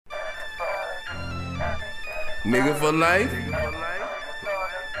Nigga for life.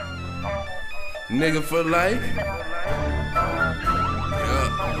 Nigga for life. Yeah.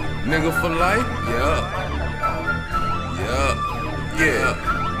 Nigga for life. Yeah. Yeah. Yeah.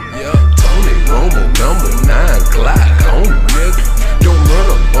 Yeah. Tony Romo, #9 Glock on me, nigga. Don't run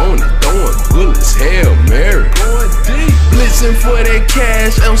up on it, throwing bullets, Hail Mary. Going deep. Blitzing for that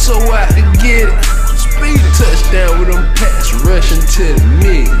cash, I'm so out to get it. Speeding. Touchdown with them pass, rushing to the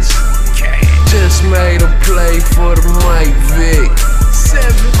knees. Just made a play for the Mike Vick. 7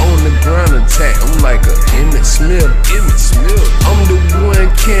 on the ground attack, I'm like a Emmett Smith. I'm the one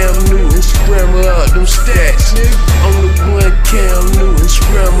Cam Newton, scramble up them stats. I'm the one Cam Newton,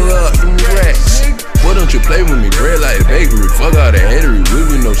 scramble up them racks. Why don't you play with me, bread like a bakery? Fuck all the hatery, with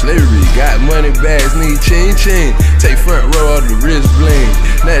me no slavery. Got money bags, need chain. Take front row of the wrist bling.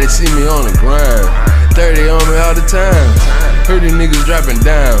 Now they see me on the grind. 30 on me all the time. Heard these niggas dropping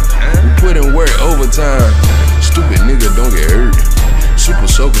down. We put in work overtime. Stupid nigga don't get hurt. Super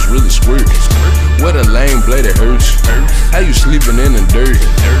soakers really squirt. What a lame blade that hurts. How you sleeping in the dirt?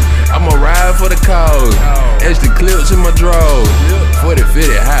 I'ma ride for the cause. Extra clips in my drawers.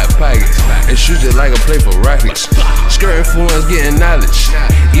 40-50 hot pockets. And shoot it like I play for Rockets. Skirting for ones getting knowledge.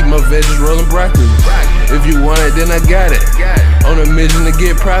 Eat my veggies rolling broccoli. If you want it, then I got it. On a mission to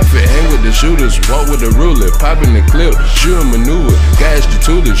get profit. Hang with the shooters, walk with the ruler. Popping the clip, shooting maneuver. Guys the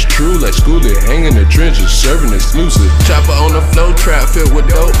toolers, true like schooler. Hanging the trenches, serving exclusive. Chopper on the flow, trap filled with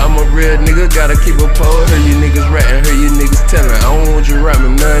dope. I'm a real nigga, gotta keep a pole. Heard you niggas ratting, heard you niggas telling. I don't want you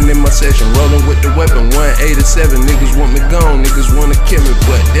rapping, none in my section. Rolling with the weapon, 187. Niggas want me gone, niggas wanna kill me,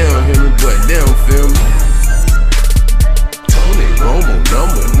 but they don't hear me, but they don't feel me. Tony Romo,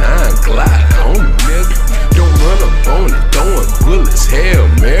 #9 Glock on me, nigga. Don't run up on it, throwing bullets, Hail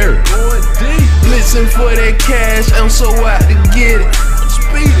Mary. Going deep. Blitzing for that cash, I'm so out to get it.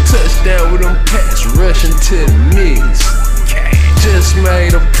 Speeding. Touchdown with them pass, rushing to the knees. Just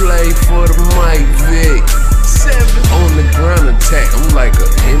made a play for the Mike Vick. 7 on the ground attack, I'm like a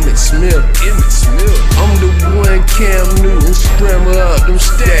Emmett Smith. I'm the one Cam Newton, scramble up them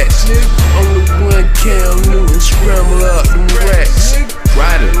stats. I'm the one Cam Newton, scramble up them racks.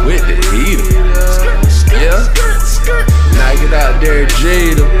 Riding with the heater. Yeah. Knock it out there,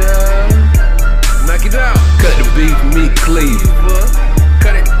 Jada. Knock it out. Cut the beef, meat cleave.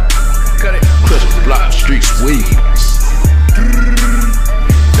 Cut it. Crush the block, street sweep.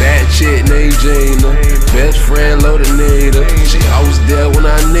 Bad chick named Gina, best friend loaded Nita. She always there when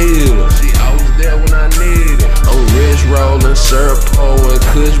I need her. I'm rich rolling, syrup pouring,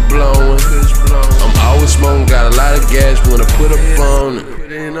 kush blowing. I'm always smoking, got a lot of gas when I put up on it.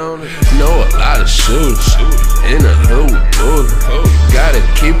 Know a lot of shooters in the hood with bullets. Gotta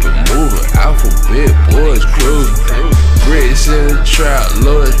keep it moving, alphabet boys cruising. Bricks in the trap,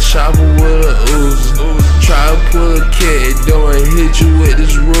 load a chopper with a Uzi. Try to pull a cat, don't hit you with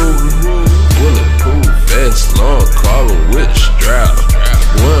this Ruby. Bulletproof vest, long calling with a strap.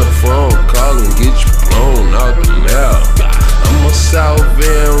 One phone call and get you blown out the map. I'm a South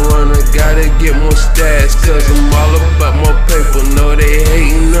End runner, gotta get more stats, cause I'm all about my paper, know they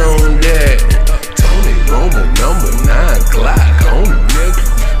hating on that. Tony Romo, #9 Glock on me, nigga.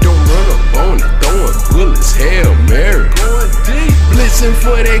 Don't run up on it, throwing bullets, Hail Mary. Going deep. Blitzing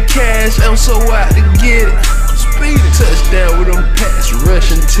for that cash, I'm so out to get it. Speeding. Touchdown with them pass,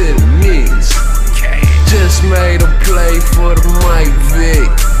 rushing to the knees. Just made a play for the Mike Vick.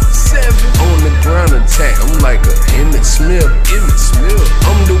 7 on the ground attack, I'm like a Emmett Smith.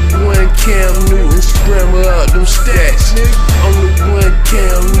 I'm the one Cam Newton, scramble up them stats.